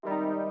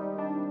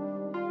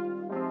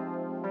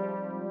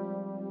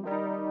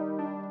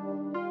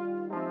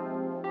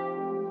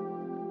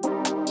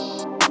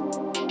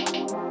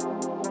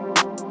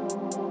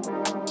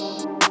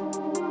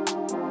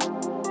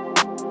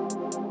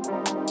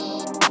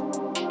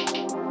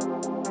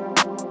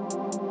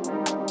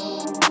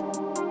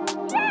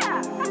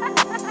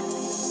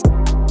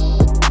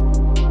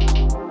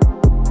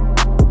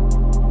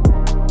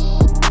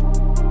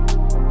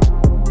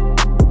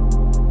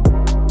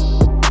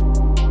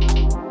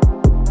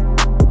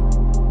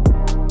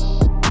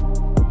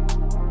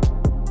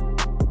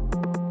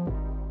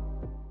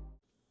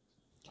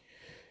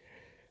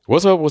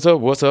What's up? What's up?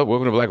 What's up?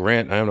 Welcome to Black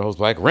Rant. I am the host,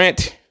 Black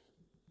Rant.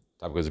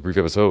 Topic of this brief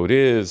episode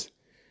is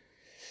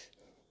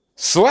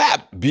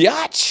slap,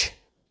 biatch.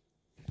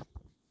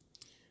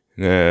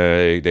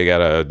 They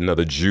got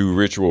another Jew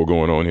ritual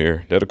going on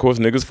here that, of course,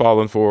 niggas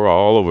falling for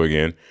all over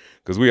again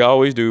because we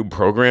always do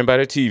programmed by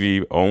the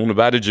TV, owned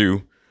by the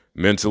Jew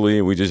mentally,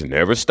 and we just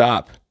never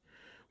stop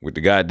with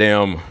the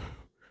goddamn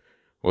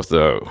what's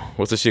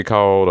the shit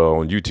called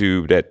on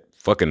YouTube, that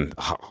fucking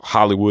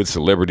Hollywood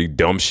celebrity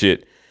dumb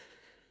shit.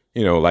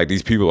 You know, like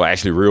these people are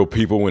actually real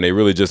people when they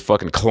really just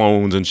fucking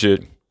clones and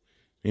shit.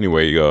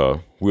 Anyway,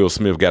 Will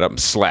Smith got up and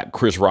slapped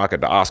Chris Rock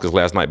at the Oscars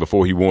last night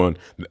before he won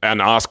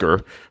an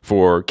Oscar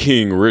for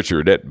King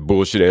Richard, that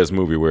bullshit ass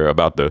movie where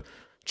about the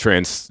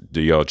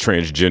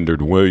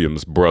transgendered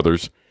Williams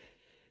brothers.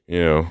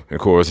 You know, of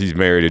course, he's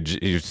married.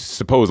 He's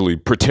supposedly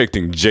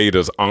protecting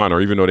Jada's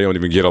honor, even though they don't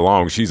even get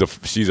along. She's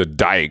a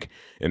dyke,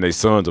 and their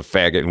son's a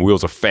faggot, and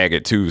Will's a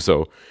faggot too.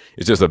 So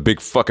it's just a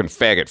big fucking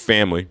faggot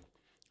family.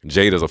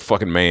 Jada's a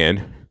fucking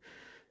man.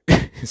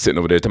 Sitting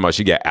over there talking about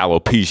she got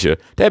alopecia.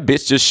 That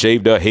bitch just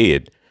shaved her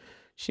head.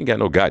 She ain't got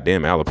no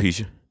goddamn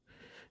alopecia.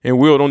 And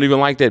Will don't even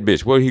like that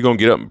bitch. What are he gonna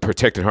get up and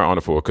protecting her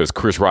honor for? Because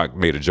Chris Rock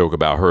made a joke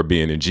about her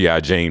being in G.I.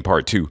 Jane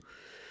Part 2.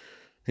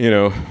 You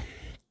know.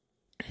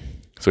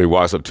 So he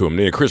walks up to him.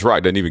 Then Chris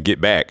Rock doesn't even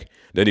get back.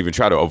 Doesn't even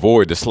try to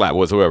avoid the slap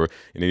whatsoever.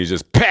 And then he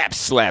just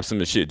slaps him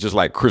and shit. Just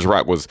like Chris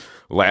Rock was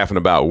laughing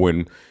about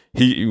when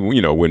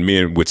when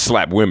men would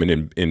slap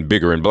women in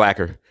Bigger and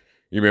Blacker.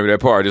 You remember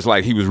that part? It's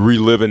like he was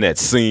reliving that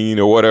scene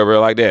or whatever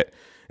like that.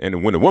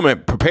 And when the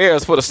woman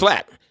prepares for the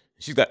slap,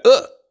 she's like,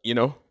 you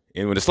know.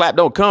 And when the slap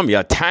don't come,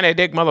 you tiny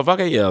dick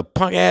motherfucker, you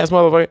punk ass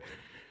motherfucker.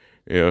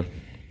 Yeah.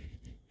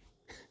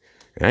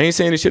 I ain't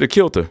saying he should have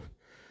killed her,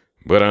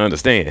 but I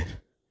understand.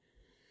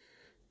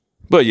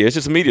 But yeah, it's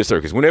just a media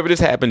circus. Whenever this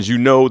happens, you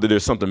know that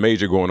there's something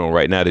major going on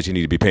right now that you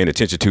need to be paying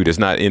attention to that's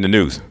not in the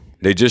news.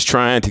 They're just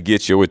trying to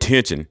get your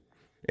attention.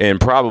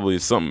 And probably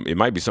it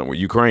might be something with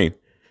Ukraine.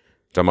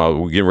 Talking about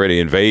we're getting ready to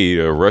invade,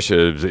 or Russia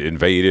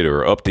invaded,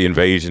 or up the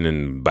invasion,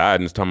 and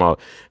Biden's talking about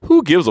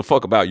who gives a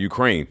fuck about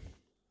Ukraine.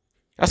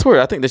 I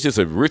swear, I think that's just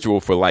a ritual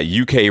for like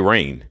UK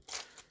rain.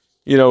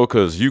 You know,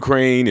 because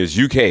Ukraine is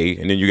UK,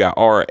 and then you got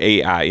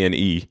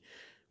RAINE,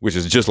 which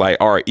is just like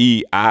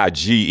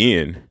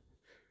REIGN.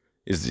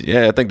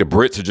 I think the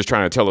Brits are just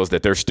trying to tell us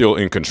that they're still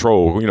in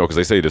control, you know, because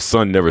they say the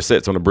sun never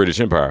sets on the British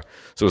Empire.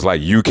 So it's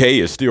like UK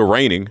is still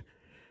reigning,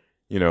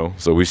 you know,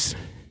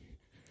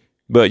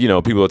 But, you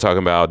know, people are talking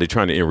about they're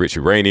trying to enrich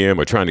uranium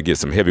or trying to get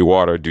some heavy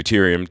water,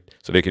 deuterium,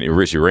 so they can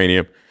enrich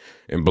uranium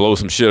and blow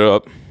some shit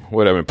up,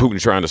 whatever. And Putin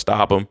trying to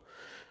stop them.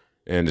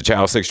 And the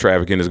child sex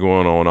trafficking is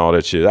going on, all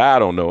that shit. I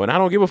don't know. And I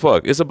don't give a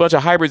fuck. It's a bunch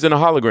of hybrids in a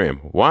hologram.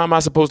 Why am I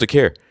supposed to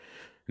care?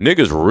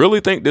 Niggas really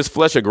think this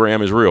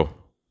fleshogram is real.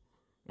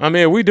 I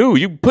mean, we do.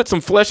 You put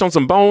some flesh on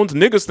some bones,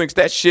 niggas thinks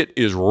that shit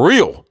is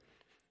real.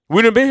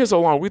 We done been here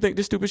so long, we think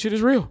this stupid shit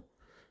is real.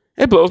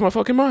 It blows my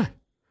fucking mind.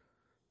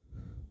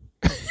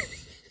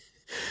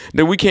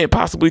 That we can't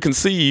possibly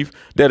conceive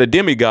that a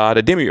demigod,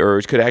 a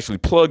demiurge, could actually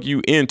plug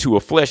you into a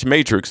flesh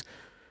matrix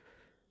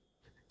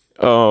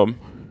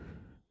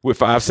with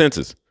 5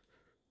 senses.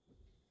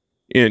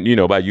 And, you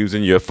know, by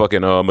using your fucking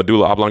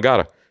medulla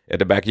oblongata at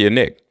the back of your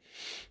neck.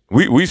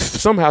 We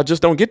somehow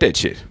just don't get that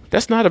shit.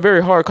 That's not a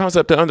very hard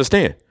concept to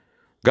understand.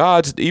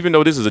 God's, even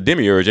though this is a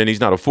demiurge and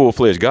he's not a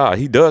full-fledged God,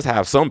 he does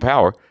have some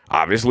power.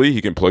 Obviously, he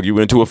can plug you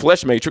into a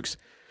flesh matrix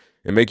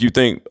and make you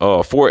think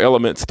 4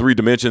 elements, 3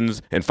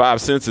 dimensions, and 5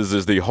 senses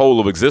is the whole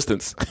of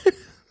existence.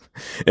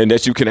 And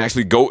that you can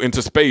actually go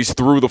into space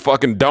through the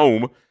fucking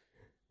dome.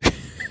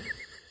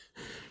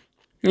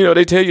 You know,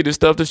 they tell you this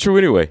stuff that's true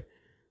anyway.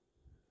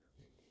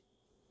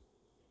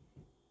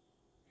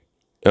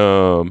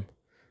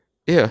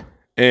 Yeah.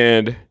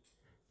 And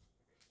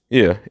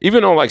yeah,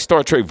 even on like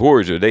Star Trek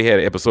Voyager, they had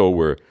an episode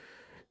where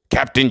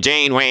Captain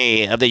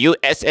Janeway of the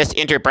USS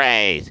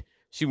Enterprise,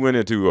 she went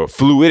into a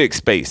fluidic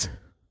space.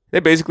 They're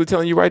basically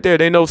telling you right there,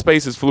 they know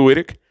space is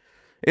fluidic.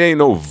 It ain't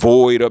no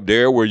void up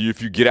there where if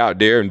you get out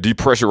there and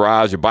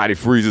depressurize, your body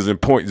freezes in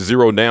 0.0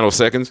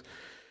 nanoseconds.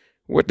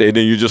 Then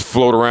you just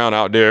float around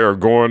out there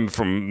going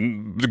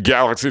from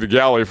galaxy to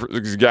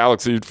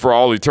galaxy for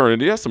all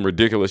eternity. That's some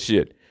ridiculous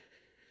shit.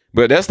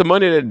 But that's the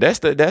money that's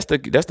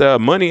the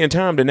money and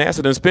time that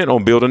NASA done spent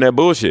on building that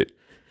bullshit.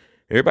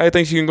 Everybody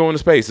thinks you can go into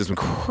space. It's some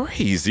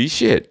crazy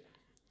shit.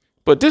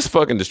 But this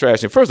fucking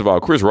distraction, first of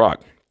all, Chris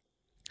Rock.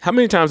 How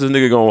many times is this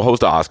nigga gonna host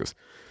the Oscars?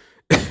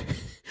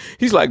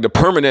 He's like the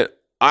permanent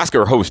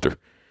Oscar hoster.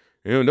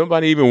 You know,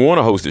 nobody even want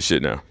to host this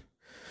shit now.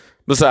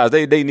 Besides,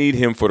 they need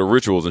him for the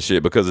rituals and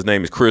shit because his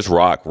name is Chris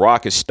Rock.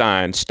 Rock is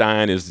Stein.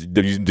 Stein is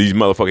these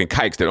motherfucking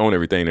kikes that own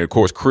everything. And of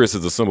course, Chris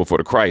is a symbol for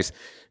the Christ.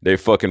 They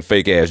fucking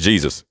fake ass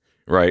Jesus,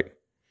 right?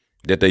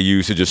 That they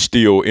use to just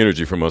steal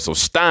energy from us. So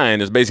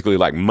Stein is basically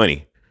like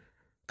money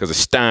because it's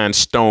Stein,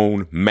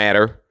 stone,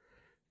 matter,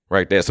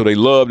 right there. So they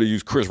love to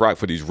use Chris Rock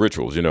for these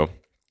rituals, you know.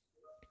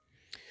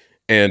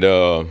 And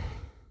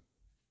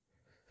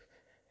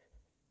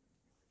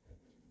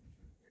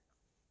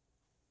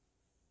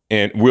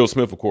Will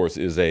Smith, of course,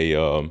 is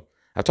a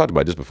I've talked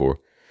about this before.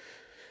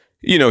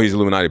 You know, he's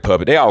Illuminati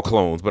puppet. They all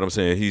clones, but I'm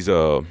saying he's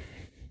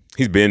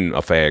been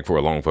a fag for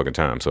a long fucking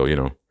time. So, you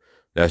know,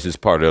 that's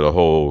just part of the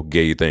whole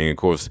gay thing. Of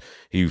course,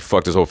 he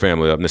fucked his whole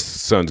family up. And his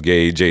son's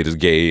gay, Jada's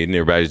gay, and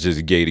everybody's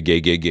just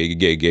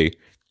gay.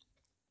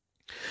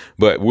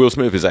 But Will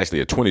Smith is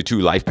actually a 22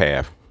 life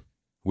path,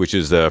 which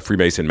is the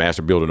Freemason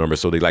master builder number.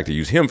 So they like to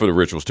use him for the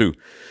rituals too.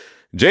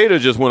 Jada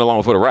just went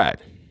along for the ride,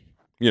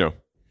 you know,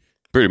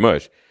 pretty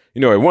much.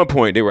 You know, at one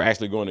point they were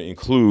actually going to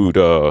include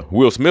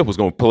Will Smith was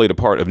going to play the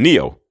part of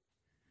Neo.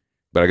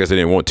 But I guess they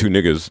didn't want two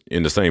niggas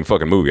in the same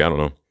fucking movie. I don't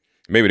know.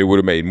 Maybe they would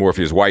have made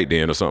Morpheus white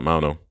then or something. I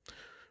don't know.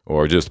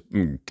 Or just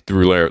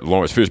threw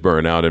Lawrence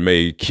Fishburne out and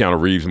made Keanu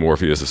Reeves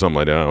Morpheus or something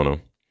like that. I don't know.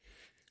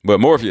 But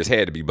Morpheus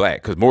had to be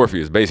black because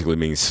Morpheus basically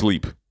means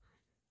sleep.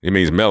 It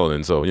means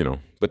melanin, so, you know.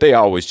 But they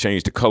always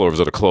change the colors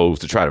of the clothes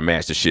to try to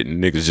match the shit,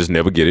 and niggas just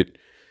never get it.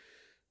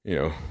 You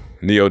know,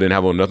 Neo didn't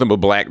have on nothing but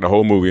black the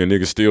whole movie, and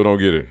niggas still don't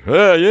get it.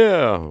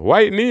 Yeah,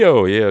 white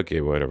Neo. Yeah,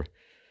 okay, whatever.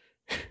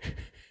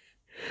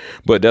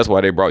 But that's why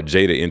they brought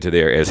Jada into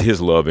there as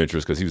his love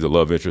interest, because he was the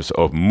love interest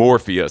of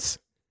Morpheus,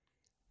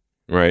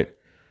 right?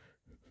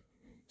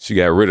 She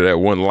got rid of that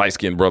one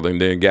light-skinned brother and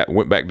then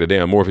went back to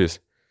damn Morpheus,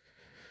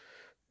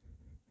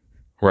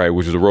 right?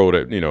 Which is the role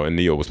that, you know, and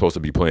Neo was supposed to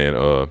be playing.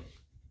 Will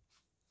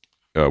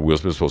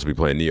Smith was supposed to be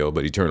playing Neo,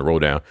 but he turned the role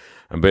down.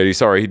 I'm very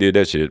sorry he did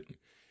that shit.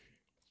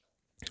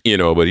 You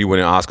know, but he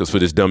went in Oscars for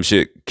this dumb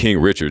shit,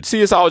 King Richard.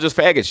 See, it's all just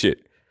faggot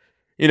shit.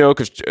 You know,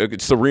 because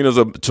Serena's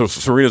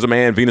a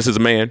man, Venus is a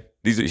man.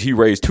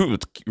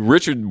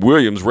 Richard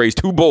Williams raised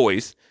two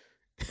boys.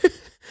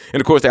 And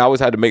of course, they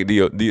always had to make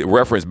the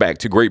reference back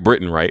to Great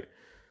Britain, right?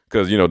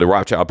 Because, you know, the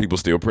Rothschild people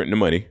still printing the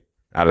money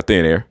out of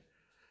thin air.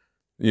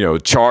 You know,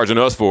 charging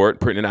us for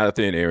it, printing it out of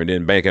thin air, and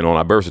then banking on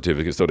our birth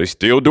certificates. So they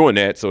still doing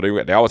that. So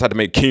they always had to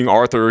make King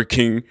Arthur,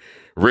 King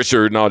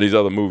Richard, and all these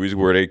other movies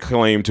where they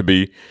claim to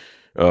be,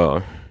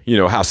 you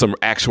know, have some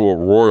actual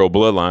royal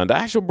bloodline. The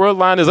actual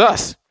bloodline is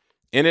us.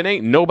 And it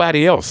ain't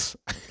nobody else.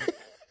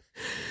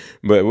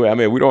 But, I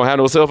mean, we don't have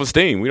no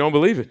self-esteem. We don't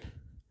believe it.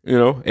 You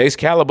know,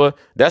 Excalibur,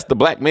 that's the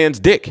black man's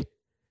dick.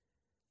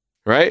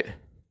 Right?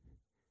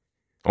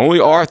 Only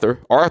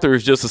Arthur. Arthur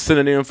is just a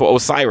synonym for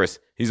Osiris.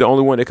 He's the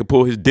only one that could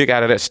pull his dick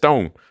out of that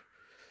stone.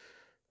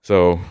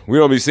 So, we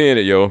don't be seeing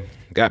it, yo.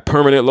 Got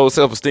permanent low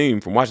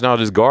self-esteem from watching all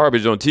this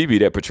garbage on TV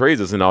that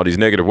portrays us in all these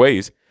negative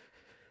ways.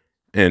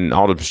 And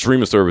all the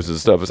streaming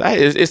services and stuff.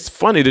 It's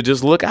funny to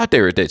just look out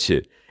there at that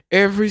shit.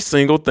 Every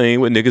single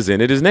thing with niggas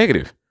in it is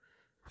negative.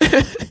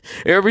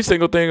 Every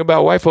single thing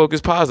about white folk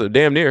is positive,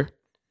 damn near.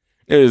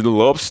 There's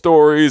love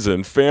stories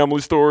and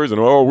family stories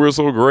and, oh, we're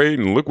so great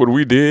and look what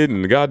we did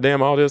and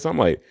goddamn all this. I'm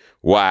like,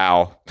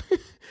 wow.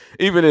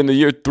 Even in the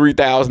year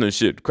 3000 and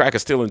shit, crack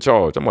is still in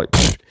charge. I'm like,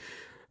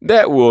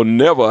 that will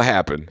never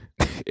happen.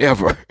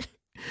 Ever.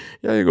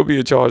 Y'all ain't gonna be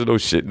in charge of no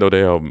shit, no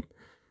damn.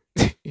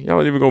 Y'all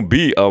ain't even gonna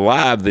be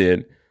alive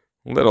then,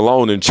 let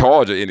alone in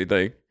charge of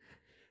anything.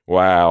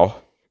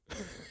 Wow.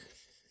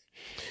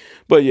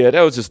 But yeah,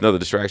 that was just another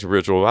distraction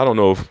ritual. I don't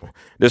know if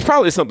there's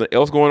probably something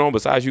else going on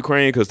besides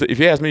Ukraine, because if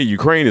you ask me,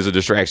 Ukraine is a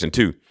distraction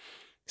too.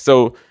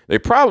 So they're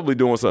probably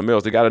doing something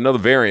else. They got another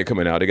variant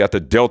coming out. They got the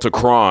Delta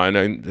Cron,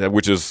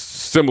 which is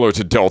similar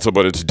to Delta,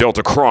 but it's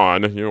Delta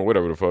Cron, you know,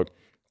 whatever the fuck.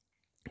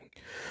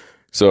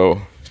 So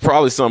it's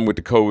probably something with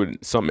the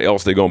COVID, something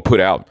else they're going to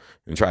put out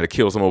and try to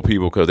kill some more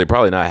people, because they're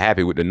probably not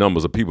happy with the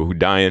numbers of people who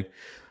dying.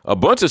 A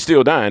bunch are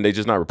still dying. They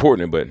just not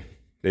reporting it, but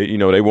they, you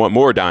know, they want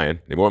more dying.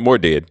 They want more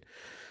dead.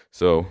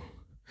 So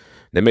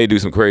they may do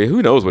some crazy,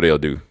 who knows what they'll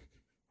do.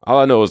 All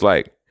I know is,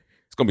 like,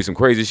 it's going to be some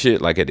crazy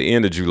shit, like at the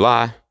end of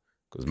July,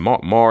 because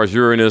Mars,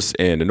 Uranus,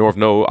 and the North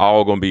Node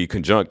all going to be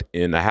conjunct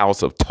in the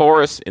house of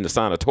Taurus, in the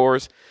sign of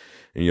Taurus.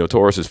 And, you know,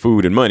 Taurus is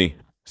food and money,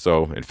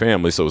 so, and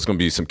family, so it's going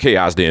to be some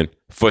chaos then,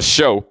 for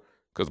sure,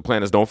 because the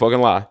planets don't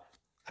fucking lie.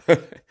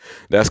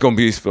 That's going to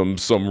be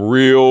some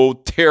real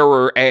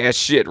terror-ass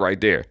shit right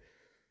there.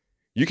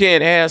 You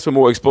can't ask for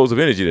more explosive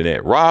energy than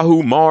that.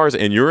 Rahu, Mars,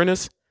 and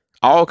Uranus,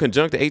 all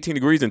conjunct to 18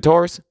 degrees in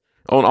Taurus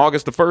on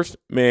August the 1st,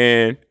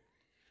 man,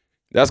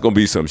 that's going to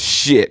be some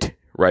shit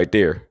right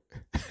there.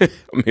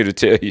 I'm here to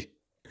tell you.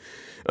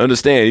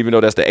 Understand, even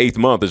though that's the 8th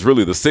month, it's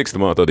really the 6th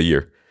month of the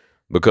year.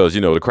 Because,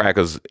 you know, the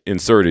crackers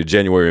inserted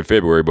January and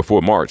February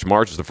before March.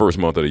 March is the first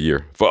month of the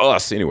year. For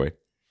us, anyway.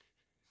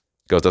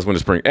 Because that's when the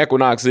spring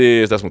equinox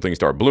is. That's when things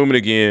start blooming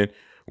again.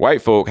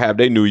 White folk have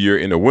their new year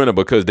in the winter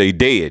because they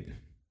dead.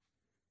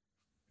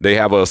 They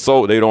have a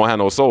soul. They don't have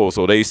no soul.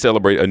 So they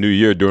celebrate a new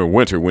year during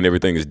winter when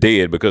everything is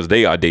dead, because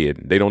they are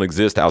dead. They don't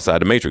exist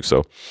outside the matrix.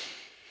 So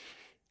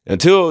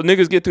until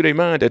niggas get through their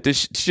mind that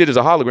this shit is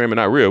a hologram and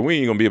not real, we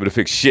ain't gonna be able to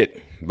fix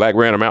shit. Black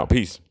random out.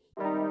 Peace.